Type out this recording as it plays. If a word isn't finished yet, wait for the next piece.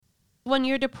when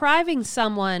you're depriving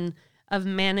someone of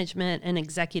management and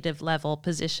executive level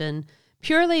position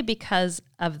purely because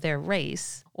of their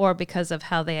race or because of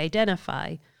how they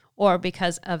identify or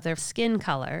because of their skin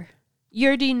color,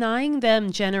 you're denying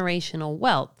them generational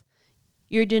wealth.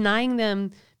 You're denying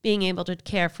them being able to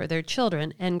care for their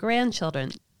children and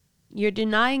grandchildren. You're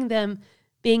denying them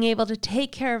being able to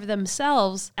take care of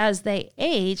themselves as they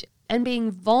age, and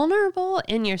being vulnerable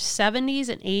in your 70s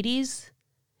and 80s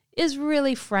is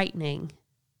really frightening.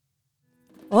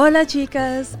 Hola,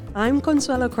 chicas. I'm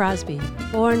Consuelo Crosby,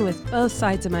 born with both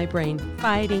sides of my brain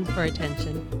fighting for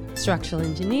attention. Structural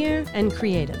engineer and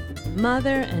creative,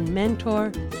 mother and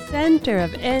mentor, center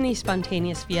of any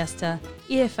spontaneous fiesta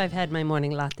if I've had my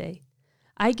morning latte.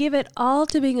 I give it all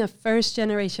to being a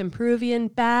first-generation Peruvian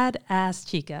badass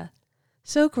chica.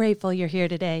 So grateful you're here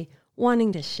today,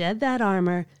 wanting to shed that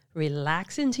armor,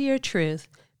 relax into your truth,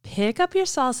 pick up your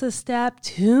salsa step,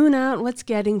 tune out what's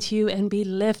getting to you, and be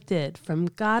lifted from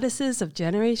goddesses of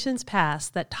generations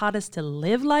past that taught us to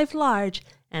live life large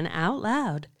and out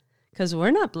loud, because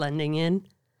we're not blending in.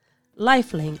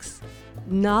 Life links,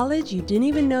 knowledge you didn't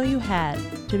even know you had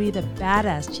to be the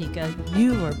badass chica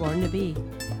you were born to be.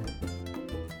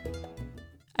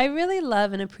 I really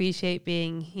love and appreciate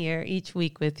being here each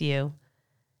week with you.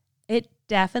 It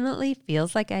definitely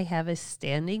feels like I have a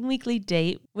standing weekly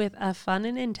date with a fun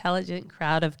and intelligent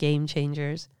crowd of game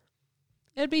changers.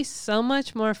 It'd be so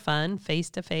much more fun face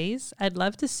to face. I'd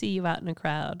love to see you out in a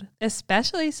crowd,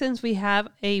 especially since we have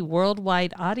a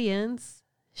worldwide audience.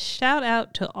 Shout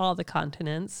out to all the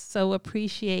continents. So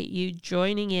appreciate you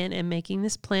joining in and making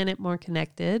this planet more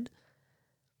connected.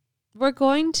 We're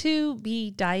going to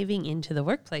be diving into the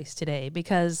workplace today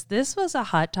because this was a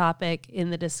hot topic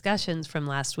in the discussions from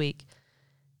last week.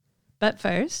 But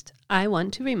first, I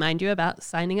want to remind you about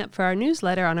signing up for our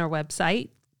newsletter on our website,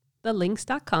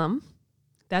 thelinks.com.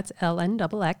 That's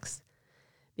LNXX.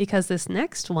 Because this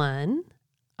next one,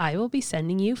 I will be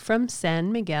sending you from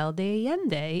San Miguel de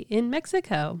Allende in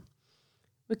Mexico.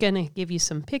 We're going to give you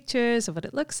some pictures of what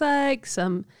it looks like,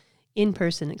 some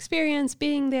in-person experience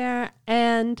being there,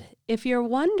 and if you're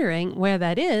wondering where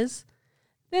that is,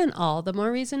 then all the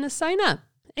more reason to sign up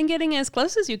and getting as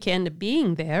close as you can to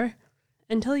being there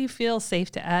until you feel safe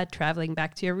to add traveling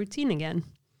back to your routine again.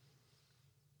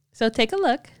 So take a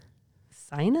look,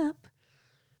 sign up.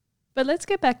 But let's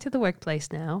get back to the workplace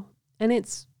now, and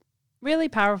it's really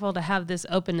powerful to have this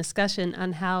open discussion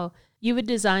on how you would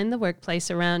design the workplace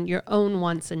around your own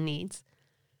wants and needs.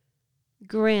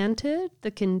 Granted,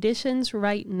 the conditions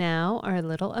right now are a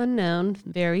little unknown,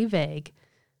 very vague,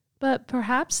 but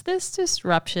perhaps this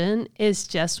disruption is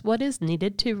just what is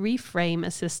needed to reframe a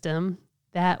system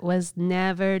that was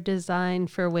never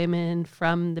designed for women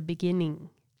from the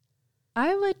beginning.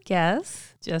 I would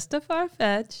guess, just a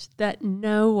far-fetched, that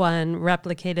no one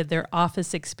replicated their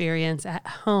office experience at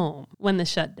home when the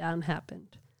shutdown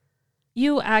happened.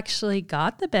 You actually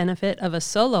got the benefit of a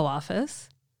solo office.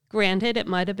 Granted, it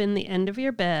might have been the end of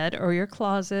your bed or your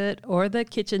closet or the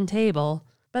kitchen table,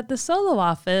 but the solo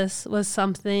office was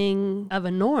something of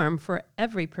a norm for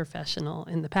every professional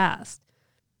in the past.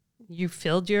 You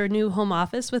filled your new home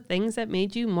office with things that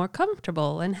made you more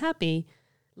comfortable and happy,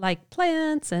 like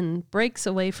plants and breaks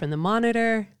away from the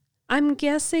monitor. I'm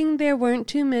guessing there weren't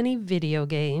too many video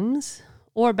games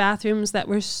or bathrooms that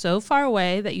were so far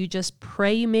away that you just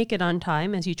pray you make it on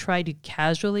time as you try to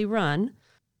casually run.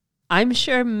 I'm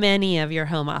sure many of your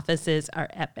home offices are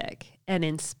epic and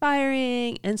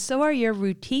inspiring, and so are your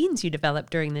routines you develop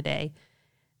during the day.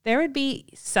 There would be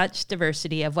such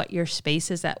diversity of what your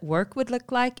spaces at work would look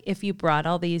like if you brought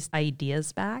all these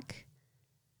ideas back.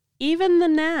 Even the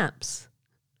naps.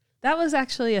 That was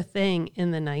actually a thing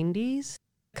in the 90s.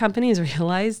 Companies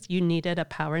realized you needed a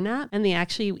power nap, and they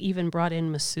actually even brought in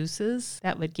masseuses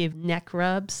that would give neck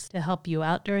rubs to help you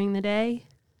out during the day.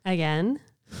 Again,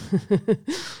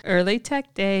 early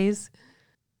tech days.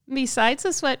 Besides the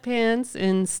sweatpants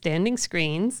and standing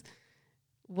screens,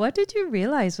 what did you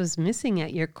realize was missing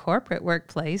at your corporate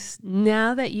workplace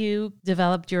now that you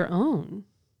developed your own?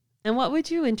 And what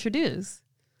would you introduce?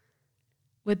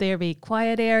 Would there be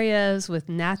quiet areas with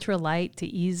natural light to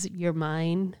ease your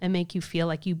mind and make you feel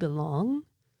like you belong?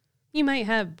 You might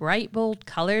have bright, bold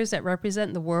colors that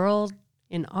represent the world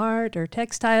in art or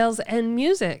textiles and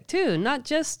music too, not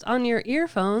just on your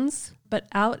earphones, but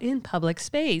out in public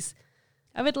space.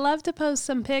 I would love to post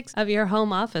some pics of your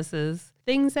home offices,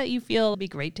 things that you feel would be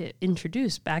great to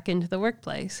introduce back into the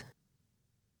workplace.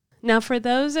 Now, for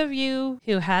those of you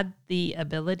who had the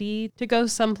ability to go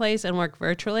someplace and work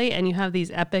virtually and you have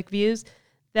these epic views,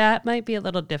 that might be a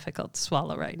little difficult to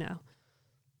swallow right now.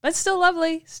 But still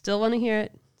lovely, still want to hear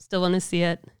it, still want to see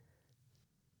it.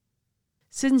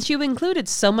 Since you included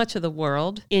so much of the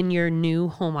world in your new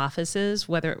home offices,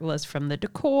 whether it was from the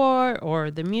decor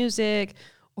or the music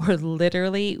or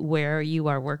literally where you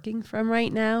are working from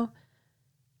right now,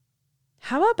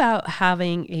 how about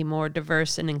having a more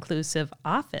diverse and inclusive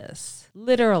office,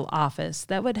 literal office,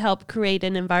 that would help create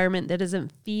an environment that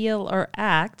doesn't feel or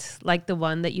act like the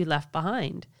one that you left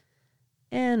behind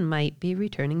and might be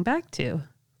returning back to?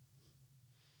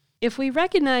 If we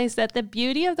recognize that the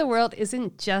beauty of the world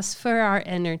isn't just for our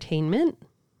entertainment,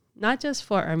 not just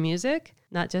for our music,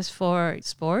 not just for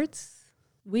sports,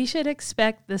 we should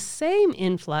expect the same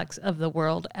influx of the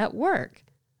world at work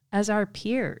as our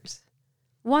peers.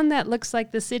 One that looks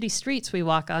like the city streets we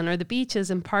walk on or the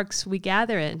beaches and parks we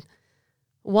gather in.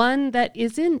 One that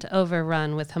isn't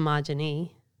overrun with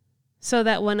homogeny, so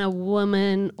that when a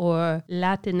woman or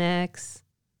Latinx,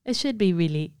 it should be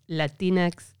really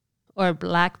Latinx, or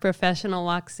Black professional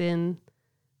walks in,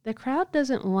 the crowd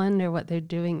doesn't wonder what they're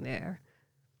doing there,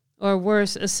 or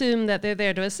worse, assume that they're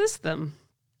there to assist them.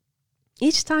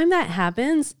 Each time that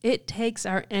happens, it takes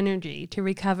our energy to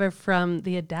recover from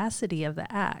the audacity of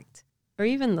the act, or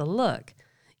even the look.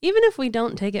 Even if we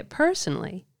don't take it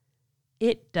personally,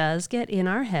 it does get in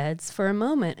our heads for a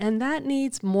moment, and that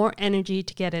needs more energy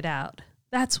to get it out.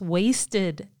 That's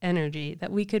wasted energy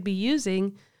that we could be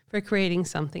using for creating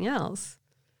something else.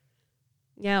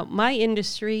 Now, my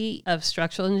industry of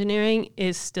structural engineering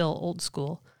is still old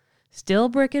school, still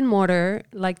brick and mortar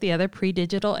like the other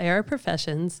pre-digital era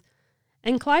professions,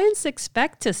 and clients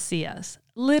expect to see us,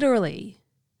 literally.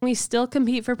 We still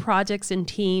compete for projects in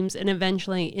teams and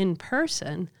eventually in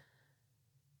person.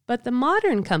 But the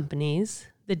modern companies,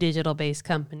 the digital-based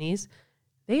companies,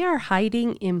 they are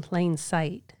hiding in plain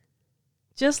sight.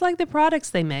 Just like the products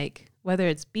they make, whether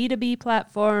it's B2B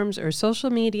platforms or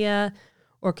social media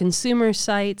or consumer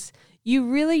sites, you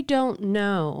really don't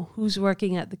know who's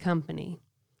working at the company.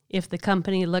 If the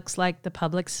company looks like the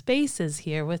public spaces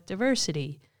here with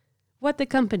diversity, what the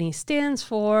company stands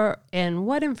for, and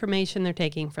what information they're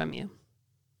taking from you.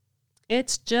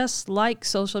 It's just like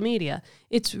social media.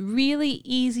 It's really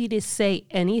easy to say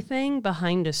anything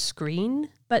behind a screen,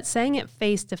 but saying it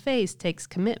face to face takes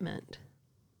commitment.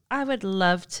 I would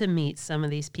love to meet some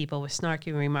of these people with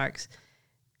snarky remarks,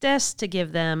 just to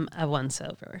give them a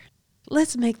once-over.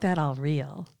 Let's make that all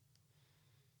real.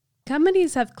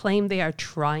 Companies have claimed they are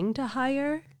trying to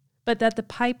hire, but that the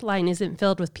pipeline isn't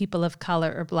filled with people of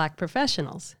color or Black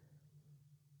professionals.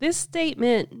 This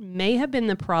statement may have been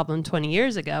the problem 20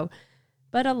 years ago,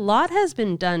 but a lot has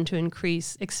been done to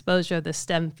increase exposure of the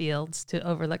STEM fields to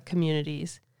overlooked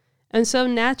communities. And so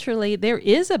naturally, there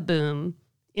is a boom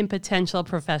in potential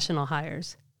professional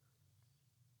hires.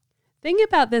 Think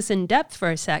about this in depth for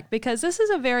a sec, because this is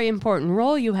a very important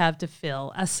role you have to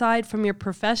fill aside from your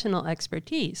professional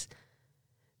expertise.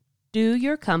 Do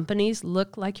your companies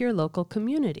look like your local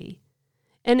community?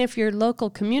 And if your local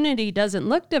community doesn't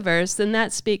look diverse, then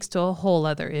that speaks to a whole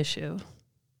other issue.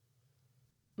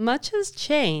 Much has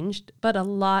changed, but a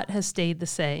lot has stayed the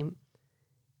same.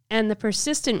 And the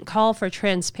persistent call for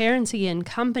transparency in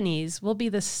companies will be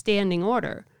the standing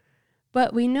order.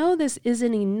 But we know this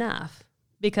isn't enough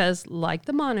because, like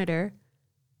the Monitor,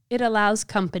 it allows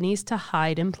companies to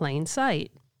hide in plain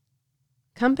sight.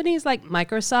 Companies like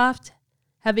Microsoft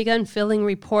have begun filling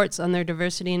reports on their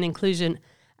diversity and inclusion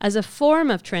as a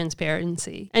form of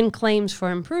transparency and claims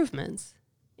for improvements.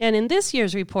 And in this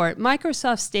year's report,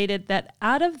 Microsoft stated that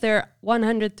out of their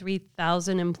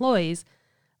 103,000 employees,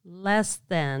 less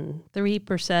than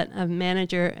 3% of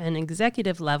manager and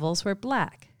executive levels were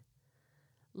Black.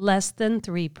 Less than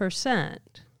 3%.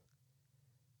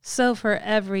 So for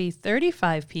every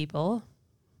 35 people,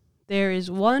 there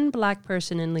is one Black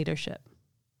person in leadership.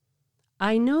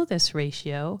 I know this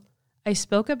ratio. I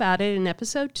spoke about it in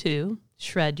episode 2,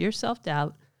 Shred Your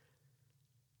Self-Doubt.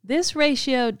 This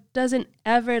ratio doesn't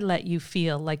ever let you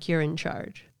feel like you're in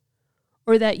charge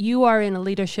or that you are in a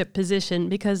leadership position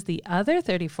because the other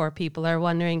 34 people are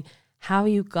wondering how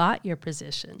you got your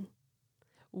position.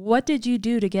 What did you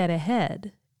do to get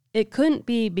ahead? It couldn't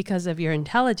be because of your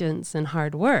intelligence and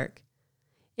hard work.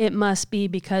 It must be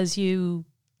because you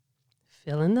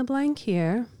fill in the blank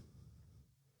here.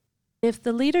 If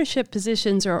the leadership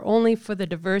positions are only for the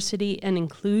diversity and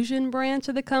inclusion branch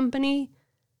of the company,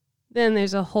 then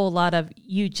there's a whole lot of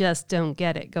you just don't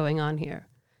get it going on here.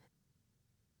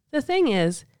 The thing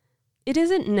is, it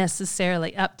isn't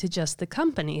necessarily up to just the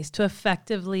companies to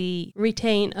effectively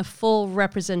retain a full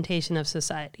representation of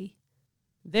society.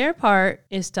 Their part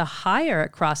is to hire a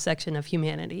cross-section of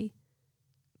humanity.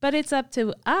 But it's up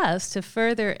to us to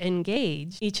further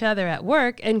engage each other at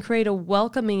work and create a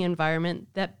welcoming environment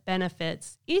that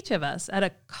benefits each of us at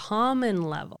a common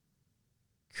level.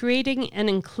 Creating an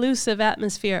inclusive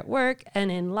atmosphere at work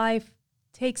and in life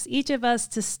takes each of us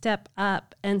to step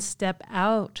up and step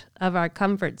out of our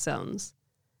comfort zones.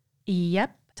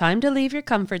 Yep, time to leave your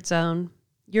comfort zone,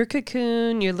 your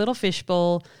cocoon, your little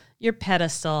fishbowl, your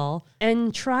pedestal,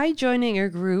 and try joining a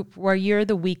group where you're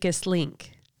the weakest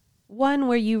link. One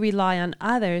where you rely on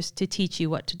others to teach you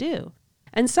what to do.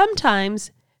 And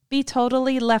sometimes be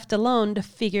totally left alone to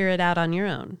figure it out on your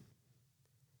own.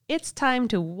 It's time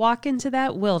to walk into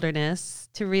that wilderness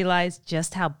to realize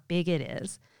just how big it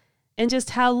is and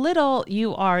just how little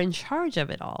you are in charge of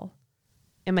it all.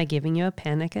 Am I giving you a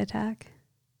panic attack?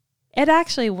 It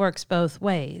actually works both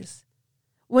ways.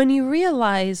 When you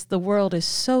realize the world is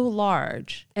so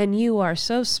large and you are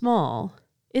so small,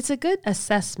 it's a good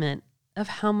assessment of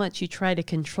how much you try to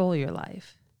control your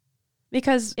life.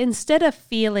 Because instead of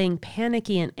feeling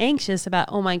panicky and anxious about,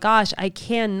 oh my gosh, I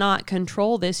cannot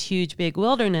control this huge big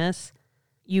wilderness,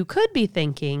 you could be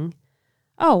thinking,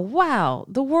 oh wow,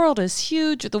 the world is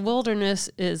huge, the wilderness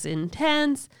is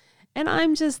intense, and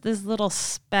I'm just this little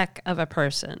speck of a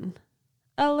person,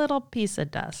 a little piece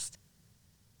of dust.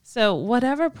 So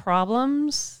whatever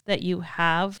problems that you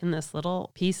have in this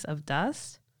little piece of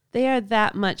dust, they are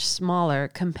that much smaller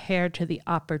compared to the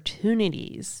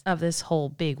opportunities of this whole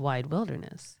big wide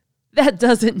wilderness. That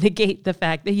doesn't negate the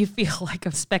fact that you feel like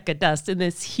a speck of dust in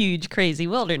this huge, crazy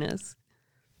wilderness.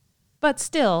 But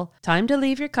still, time to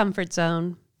leave your comfort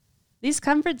zone. These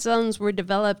comfort zones were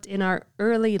developed in our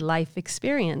early life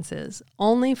experiences,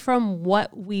 only from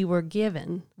what we were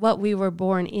given, what we were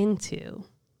born into.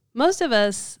 Most of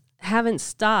us haven't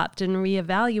stopped and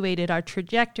reevaluated our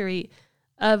trajectory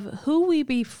of who we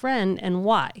befriend and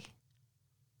why.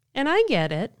 And I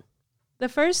get it. The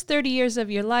first 30 years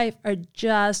of your life are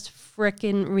just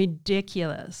frickin'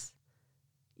 ridiculous.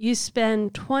 You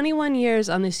spend 21 years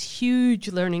on this huge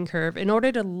learning curve in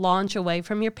order to launch away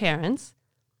from your parents.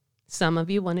 Some of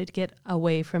you wanted to get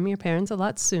away from your parents a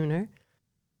lot sooner.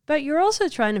 But you're also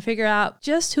trying to figure out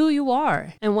just who you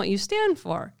are and what you stand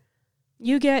for.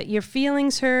 You get your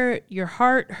feelings hurt, your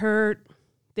heart hurt.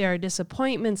 There are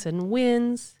disappointments and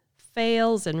wins,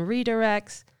 fails and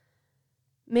redirects.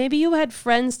 Maybe you had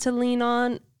friends to lean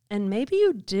on, and maybe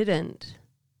you didn't.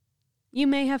 You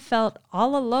may have felt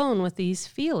all alone with these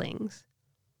feelings.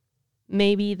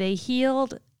 Maybe they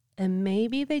healed, and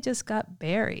maybe they just got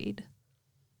buried.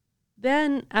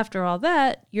 Then, after all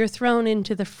that, you're thrown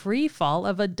into the free fall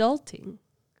of adulting,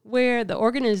 where the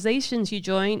organizations you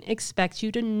join expect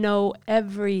you to know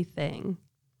everything,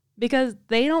 because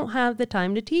they don't have the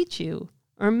time to teach you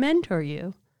or mentor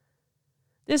you.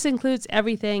 This includes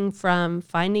everything from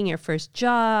finding your first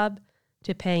job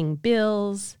to paying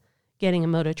bills, getting a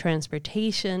mode of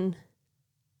transportation.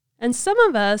 And some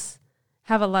of us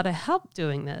have a lot of help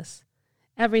doing this,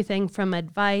 everything from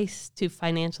advice to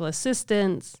financial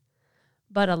assistance.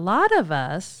 But a lot of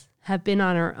us have been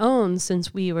on our own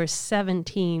since we were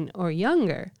 17 or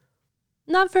younger.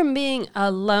 Not from being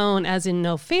alone as in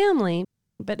no family,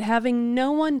 but having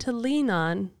no one to lean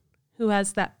on who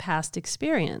has that past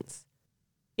experience.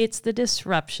 It's the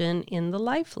disruption in the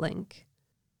life link.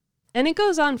 And it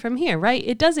goes on from here, right?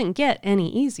 It doesn't get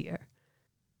any easier.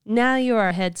 Now you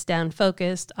are heads down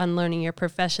focused on learning your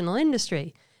professional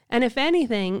industry. And if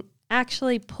anything,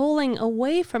 actually pulling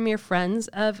away from your friends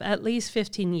of at least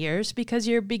 15 years because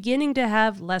you're beginning to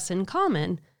have less in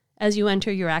common as you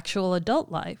enter your actual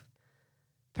adult life.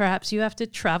 Perhaps you have to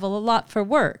travel a lot for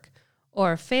work,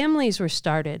 or families were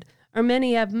started, or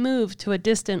many have moved to a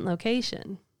distant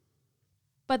location.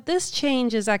 But this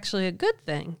change is actually a good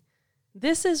thing.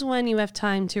 This is when you have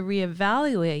time to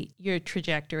reevaluate your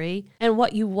trajectory and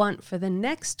what you want for the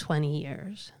next 20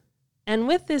 years. And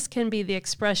with this can be the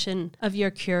expression of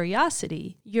your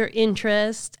curiosity, your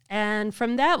interest, and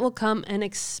from that will come an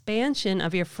expansion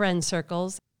of your friend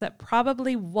circles that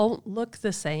probably won't look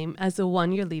the same as the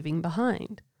one you're leaving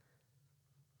behind.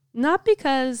 Not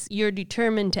because you're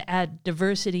determined to add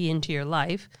diversity into your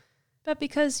life, but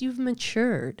because you've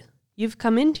matured. You've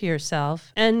come into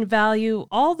yourself and value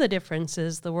all the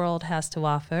differences the world has to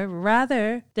offer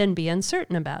rather than be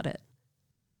uncertain about it.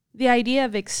 The idea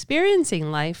of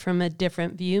experiencing life from a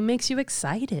different view makes you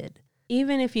excited,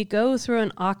 even if you go through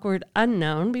an awkward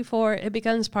unknown before it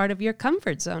becomes part of your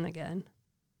comfort zone again.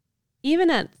 Even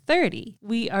at 30,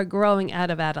 we are growing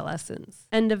out of adolescence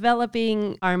and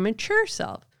developing our mature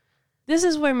self. This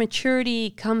is where maturity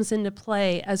comes into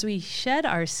play as we shed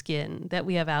our skin that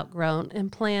we have outgrown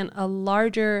and plan a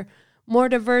larger, more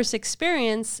diverse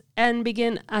experience, and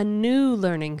begin a new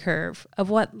learning curve of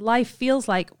what life feels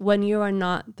like when you are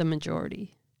not the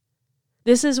majority.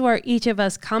 This is where each of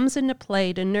us comes into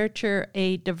play to nurture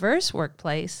a diverse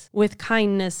workplace with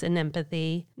kindness and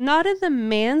empathy, not in the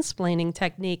mansplaining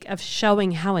technique of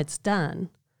showing how it's done,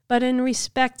 but in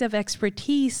respect of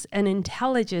expertise and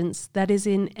intelligence that is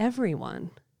in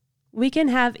everyone. We can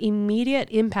have immediate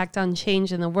impact on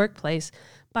change in the workplace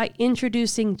by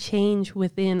introducing change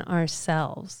within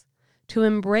ourselves, to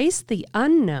embrace the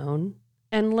unknown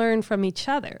and learn from each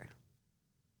other.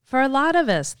 For a lot of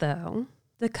us, though,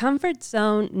 the comfort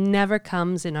zone never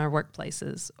comes in our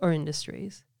workplaces or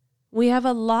industries. We have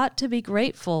a lot to be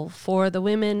grateful for the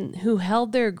women who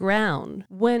held their ground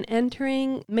when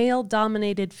entering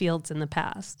male-dominated fields in the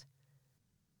past.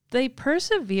 They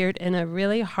persevered in a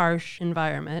really harsh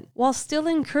environment while still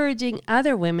encouraging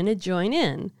other women to join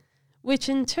in, which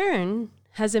in turn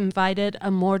has invited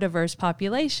a more diverse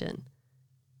population.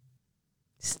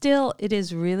 Still, it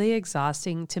is really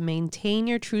exhausting to maintain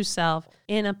your true self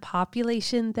in a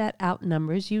population that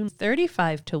outnumbers you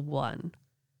 35-1.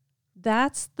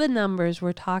 That's the numbers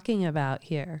we're talking about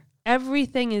here.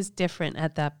 Everything is different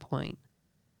at that point.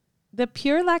 The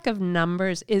pure lack of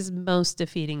numbers is most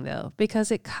defeating, though,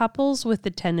 because it couples with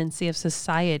the tendency of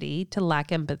society to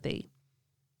lack empathy.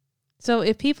 So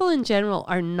if people in general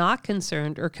are not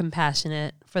concerned or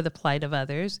compassionate for the plight of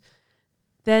others,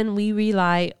 then we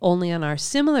rely only on our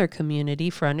similar community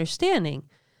for understanding.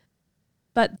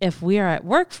 But if we are at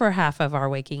work for half of our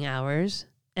waking hours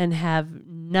and have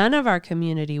none of our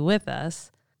community with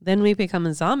us, then we become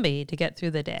a zombie to get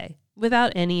through the day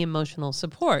without any emotional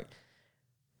support.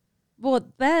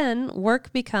 Well, then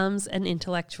work becomes an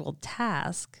intellectual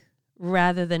task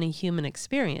rather than a human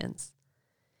experience.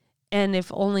 And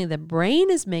if only the brain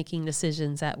is making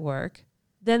decisions at work,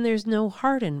 then there's no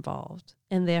heart involved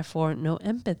and therefore no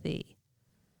empathy.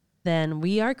 Then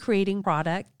we are creating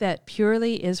product that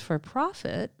purely is for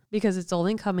profit because it's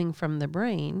only coming from the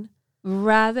brain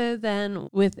rather than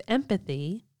with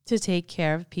empathy to take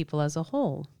care of people as a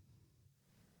whole.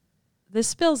 This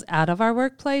spills out of our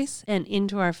workplace and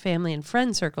into our family and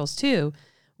friend circles too,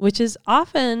 which is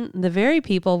often the very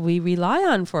people we rely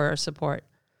on for our support.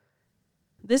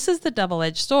 This is the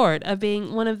double-edged sword of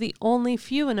being one of the only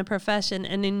few in a profession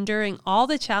and enduring all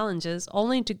the challenges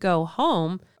only to go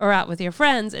home or out with your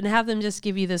friends and have them just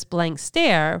give you this blank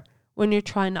stare when you're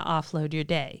trying to offload your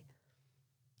day.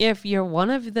 If you're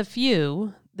one of the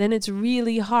few, then it's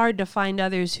really hard to find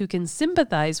others who can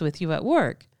sympathize with you at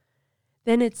work.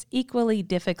 Then it's equally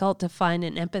difficult to find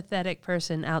an empathetic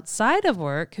person outside of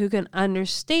work who can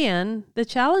understand the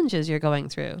challenges you're going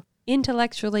through,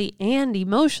 intellectually and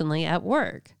emotionally at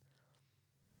work.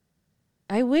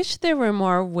 I wish there were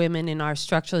more women in our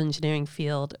structural engineering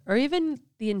field, or even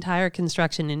the entire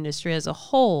construction industry as a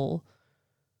whole,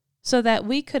 so that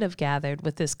we could have gathered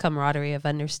with this camaraderie of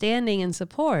understanding and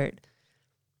support.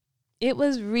 It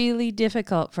was really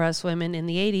difficult for us women in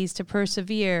the 80s to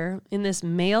persevere in this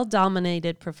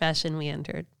male-dominated profession we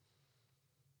entered.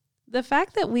 The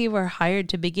fact that we were hired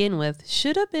to begin with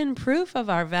should have been proof of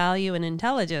our value and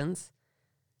intelligence.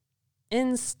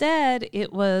 Instead,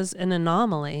 it was an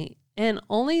anomaly and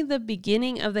only the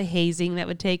beginning of the hazing that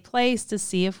would take place to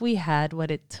see if we had what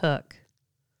it took.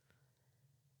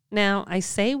 Now, I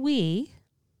say we,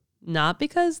 not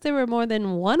because there were more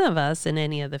than one of us in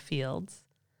any of the fields,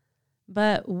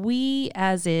 but we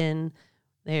as in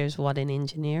there's one in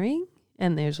engineering,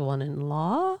 and there's one in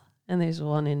law, and there's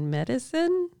one in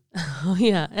medicine. Oh,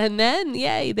 yeah. And then,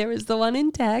 yay, there was the one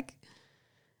in tech.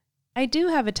 I do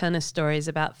have a ton of stories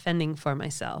about fending for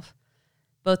myself,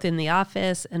 both in the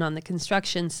office and on the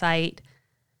construction site.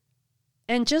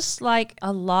 And just like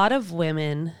a lot of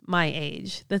women my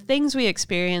age, the things we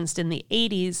experienced in the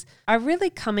 80s are really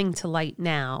coming to light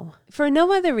now for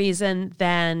no other reason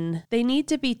than they need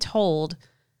to be told.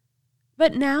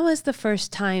 But now is the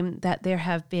first time that there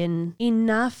have been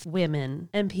enough women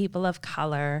and people of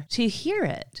color to hear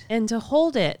it and to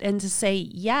hold it and to say,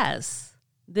 yes,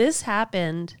 this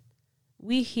happened.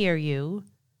 We hear you.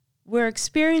 We're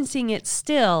experiencing it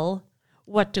still.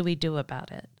 What do we do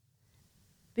about it?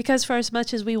 Because for as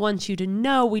much as we want you to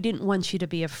know, we didn't want you to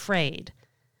be afraid.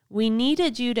 We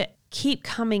needed you to keep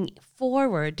coming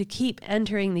forward, to keep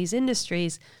entering these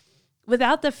industries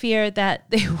without the fear that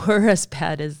they were as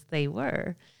bad as they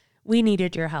were. We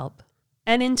needed your help.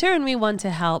 And in turn, we want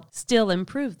to help still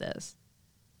improve this.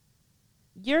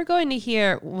 You're going to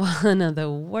hear one of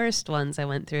the worst ones I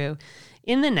went through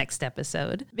in the next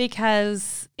episode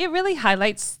because it really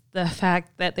highlights the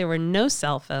fact that there were no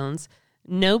cell phones,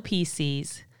 no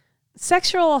PCs,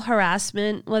 Sexual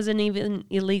harassment wasn't even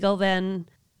illegal then.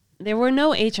 There were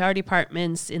no HR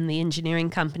departments in the engineering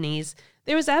companies.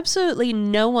 There was absolutely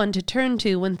no one to turn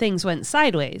to when things went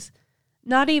sideways.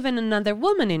 Not even another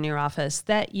woman in your office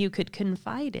that you could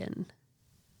confide in.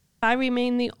 I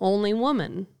remained the only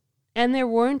woman, and there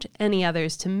weren't any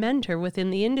others to mentor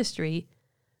within the industry.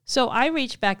 So I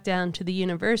reached back down to the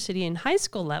university and high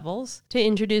school levels to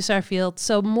introduce our field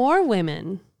so more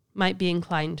women might be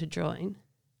inclined to join.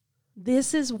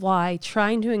 This is why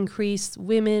trying to increase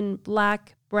women,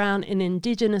 Black, Brown, and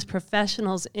Indigenous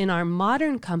professionals in our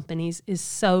modern companies is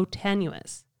so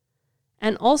tenuous.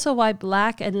 And also why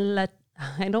Black and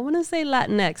I don't want to say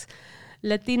Latinx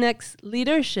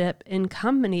leadership in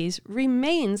companies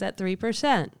remains at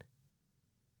 3%.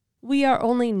 We are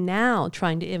only now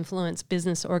trying to influence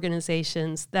business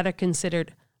organizations that are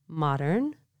considered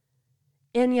modern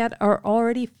and yet are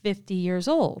already 50 years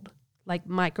old, like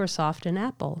Microsoft and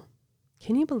Apple.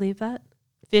 Can you believe that?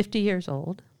 50 years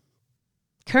old.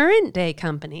 Current day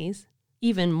companies,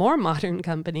 even more modern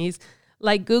companies,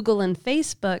 like Google and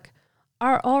Facebook,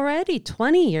 are already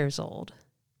 20 years old.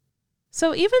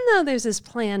 So even though there's this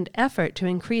planned effort to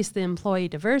increase the employee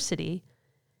diversity,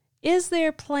 is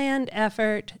there planned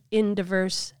effort in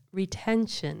diverse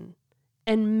retention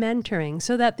and mentoring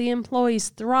so that the employees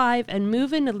thrive and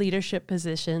move into leadership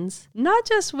positions, not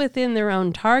just within their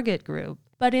own target group,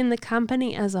 but in the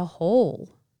company as a whole?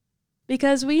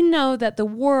 Because we know that the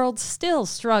world still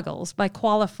struggles by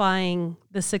qualifying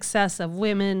the success of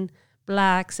women,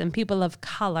 Blacks, and people of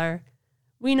color.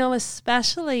 We know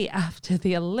especially after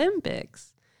the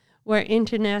Olympics, where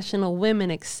international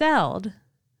women excelled,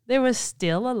 there was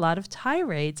still a lot of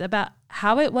tirades about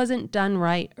how it wasn't done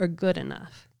right or good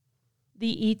enough.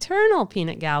 The eternal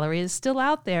peanut gallery is still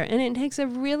out there, and it takes a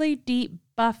really deep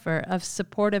buffer of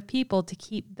supportive people to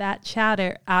keep that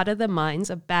chatter out of the minds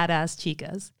of badass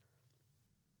chicas.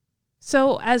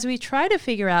 So as we try to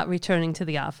figure out returning to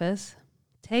the office,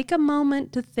 take a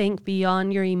moment to think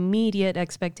beyond your immediate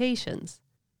expectations.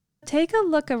 Take a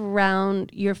look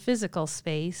around your physical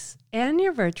space and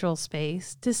your virtual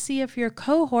space to see if your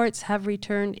cohorts have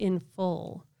returned in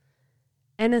full,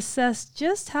 and assess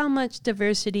just how much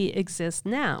diversity exists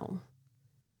now.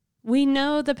 We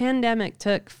know the pandemic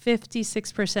took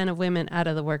 56% of women out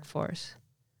of the workforce.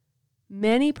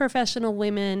 Many professional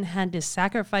women had to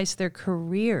sacrifice their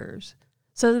careers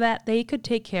so that they could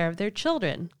take care of their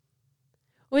children,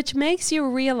 which makes you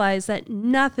realize that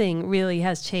nothing really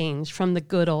has changed from the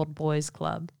good old boys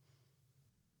club.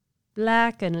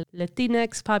 Black and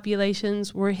Latinx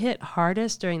populations were hit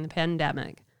hardest during the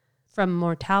pandemic, from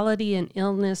mortality and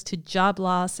illness to job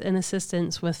loss and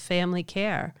assistance with family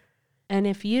care. And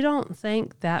if you don't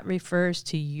think that refers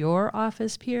to your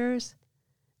office peers,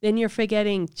 then you're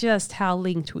forgetting just how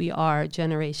linked we are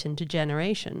generation to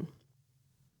generation.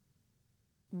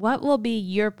 What will be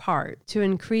your part to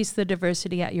increase the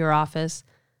diversity at your office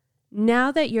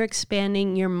now that you're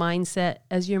expanding your mindset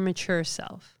as your mature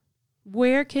self?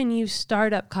 Where can you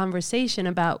start up conversation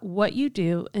about what you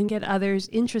do and get others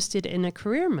interested in a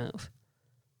career move?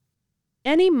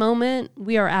 Any moment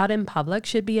we are out in public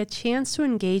should be a chance to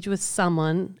engage with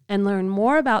someone and learn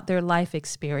more about their life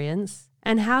experience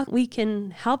and how we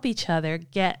can help each other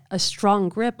get a strong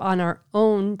grip on our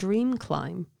own dream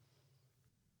climb.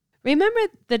 Remember,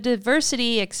 the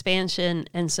diversity, expansion,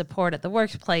 and support at the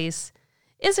workplace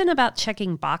isn't about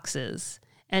checking boxes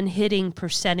and hitting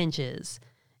percentages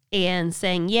and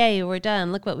saying, yay, we're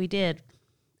done, look what we did.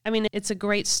 I mean, it's a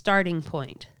great starting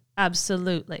point,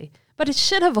 absolutely. But it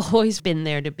should have always been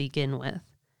there to begin with.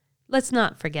 Let's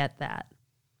not forget that.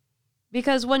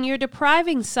 Because when you're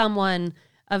depriving someone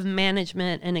of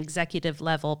management and executive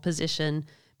level position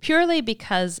purely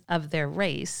because of their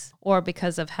race, or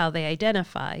because of how they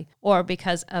identify, or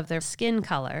because of their skin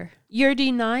color, you're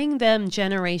denying them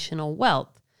generational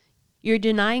wealth. You're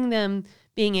denying them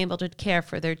being able to care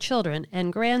for their children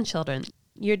and grandchildren.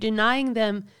 You're denying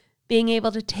them being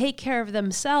able to take care of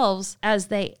themselves as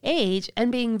they age,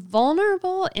 and being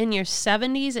vulnerable in your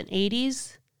 70s and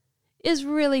 80s is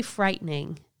really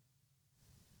frightening.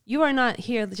 You are not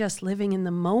here just living in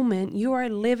the moment. You are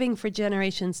living for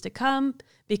generations to come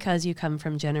because you come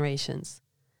from generations.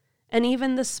 And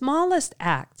even the smallest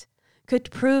act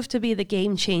could prove to be the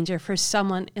game changer for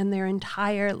someone and their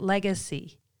entire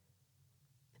legacy.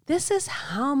 This is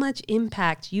how much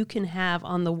impact you can have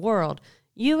on the world,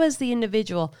 you as the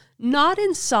individual, not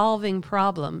in solving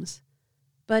problems,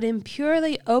 but in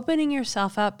purely opening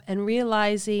yourself up and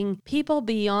realizing people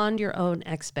beyond your own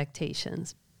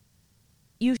expectations.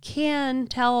 You can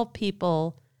tell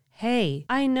people, hey,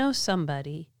 I know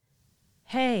somebody.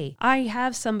 Hey, I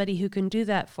have somebody who can do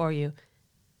that for you.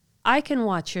 I can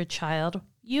watch your child.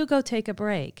 You go take a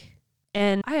break.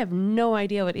 And I have no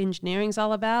idea what engineering's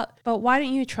all about, but why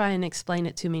don't you try and explain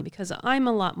it to me, because I'm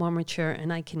a lot more mature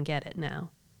and I can get it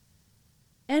now.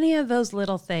 Any of those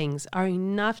little things are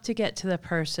enough to get to the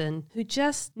person who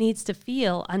just needs to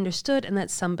feel understood and that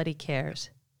somebody cares.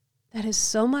 That is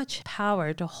so much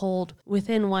power to hold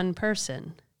within one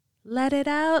person. Let it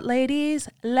out, ladies.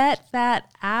 Let that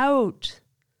out.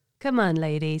 Come on,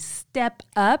 ladies. Step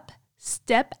up,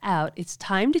 step out. It's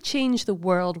time to change the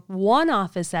world one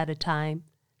office at a time,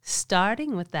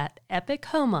 starting with that epic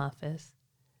home office.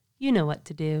 You know what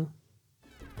to do.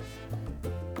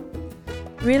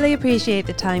 Really appreciate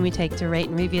the time you take to rate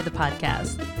and review the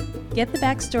podcast. Get the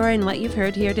backstory and what you've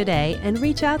heard here today and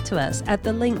reach out to us at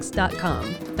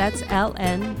thelinks.com. That's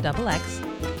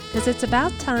LNXX. Because it's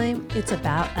about time, it's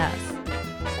about us.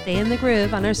 Stay in the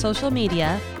groove on our social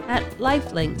media at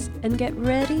Lifelinks and get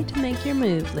ready to make your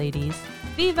move, ladies.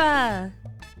 Viva!